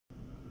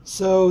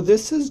So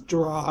this is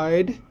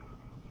dried,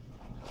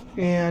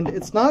 and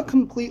it's not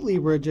completely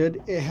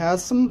rigid. It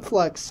has some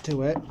flex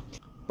to it,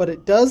 but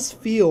it does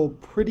feel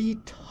pretty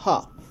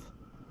tough.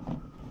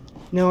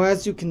 Now,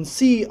 as you can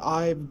see,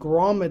 I've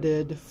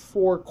grommeted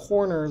 4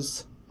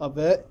 corners of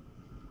it,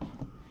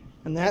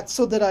 and that's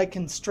so that I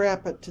can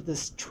strap it to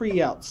this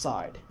tree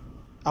outside.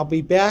 I'll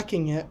be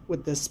backing it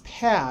with this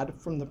pad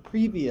from the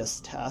previous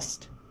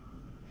test,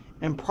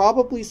 and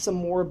probably some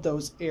more of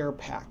those air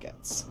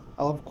packets.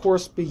 I'll of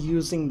course be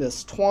using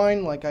this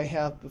twine like I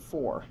have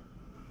before.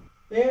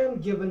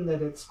 And given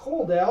that it's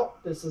cold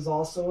out, this is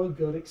also a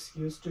good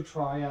excuse to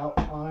try out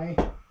my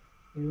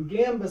new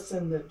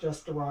gambeson that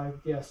just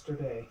arrived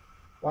yesterday,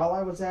 while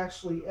I was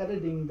actually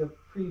editing the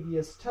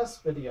previous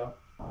test video.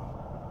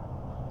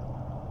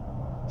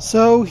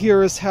 So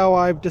here is how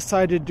I've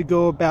decided to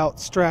go about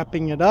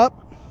strapping it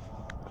up.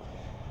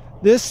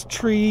 This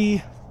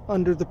tree,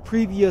 under the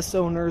previous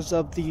owners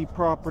of the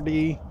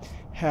property,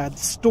 had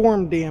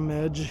storm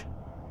damage,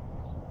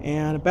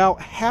 and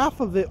about half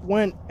of it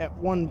went at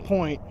one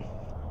point.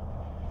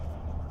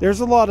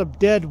 There's a lot of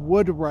dead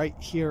wood right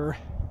here,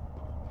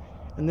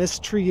 and this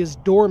tree is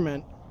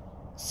dormant,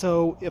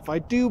 so if I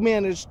do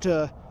manage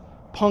to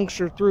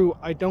puncture through,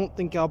 I don't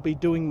think I'll be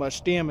doing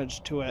much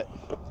damage to it.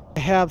 I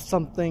have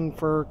something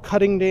for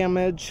cutting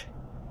damage,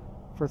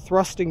 for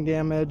thrusting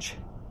damage,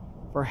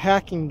 for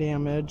hacking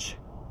damage,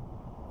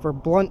 for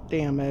blunt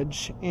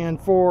damage, and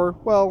for,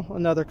 well,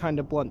 another kind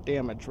of blunt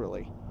damage,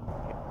 really.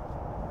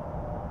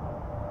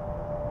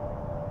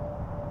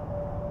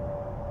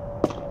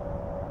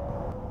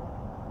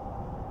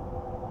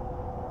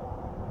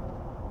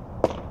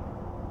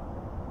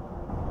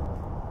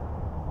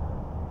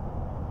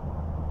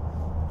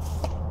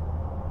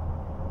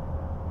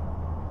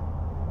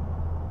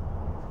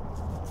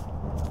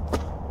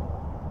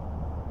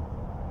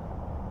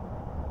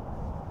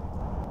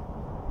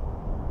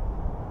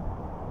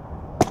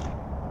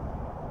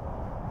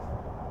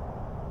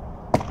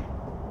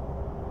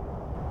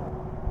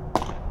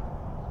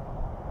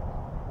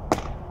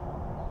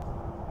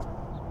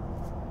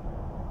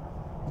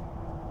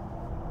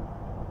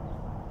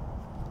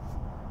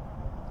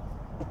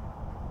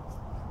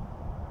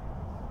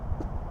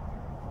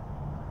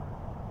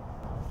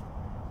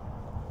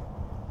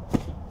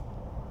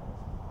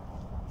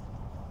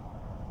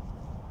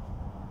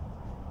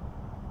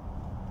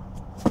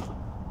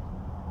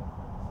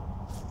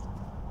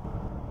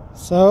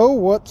 So,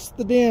 what's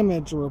the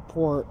damage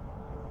report?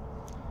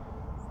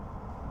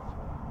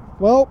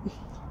 Well,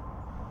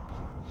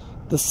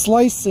 the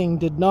slicing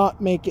did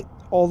not make it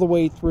all the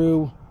way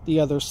through the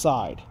other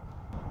side.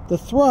 The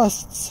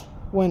thrusts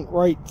went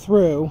right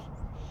through,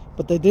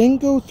 but they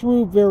didn't go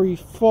through very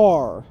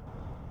far,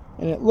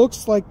 and it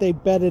looks like they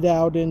bedded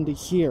out into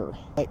here.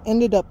 I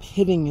ended up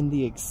hitting in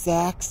the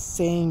exact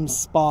same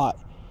spot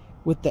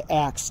with the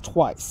axe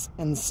twice,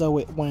 and so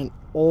it went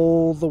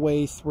all the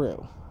way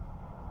through.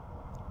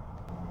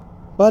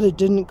 But it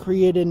didn't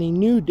create any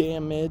new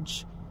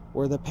damage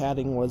where the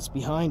padding was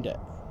behind it.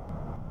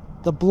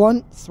 The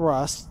blunt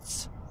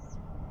thrusts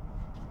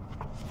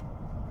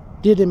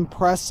did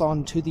impress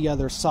onto the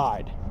other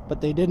side,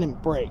 but they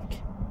didn't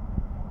break.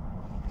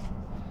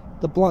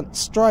 The blunt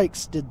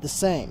strikes did the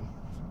same.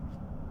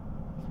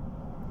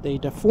 They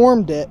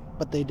deformed it,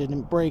 but they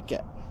didn't break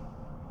it.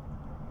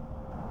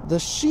 The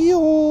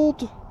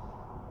shield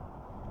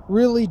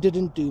really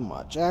didn't do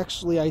much.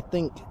 Actually, I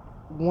think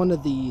one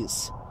of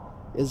these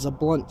is a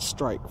blunt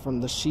strike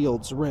from the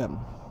shield's rim.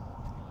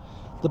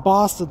 The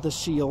boss of the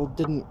shield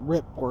didn't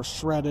rip or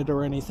shred it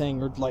or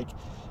anything, or like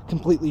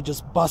completely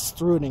just bust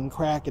through it and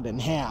crack it in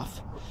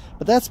half.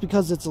 But that's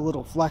because it's a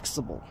little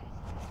flexible.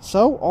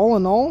 So, all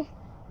in all,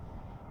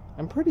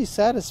 I'm pretty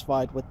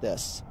satisfied with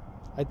this.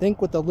 I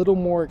think with a little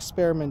more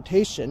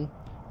experimentation,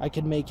 I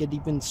can make it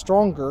even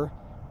stronger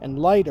and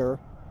lighter,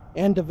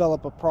 and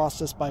develop a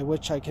process by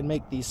which I can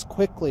make these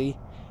quickly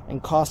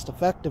and cost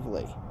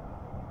effectively.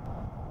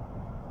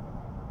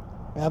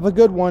 Have a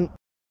good one.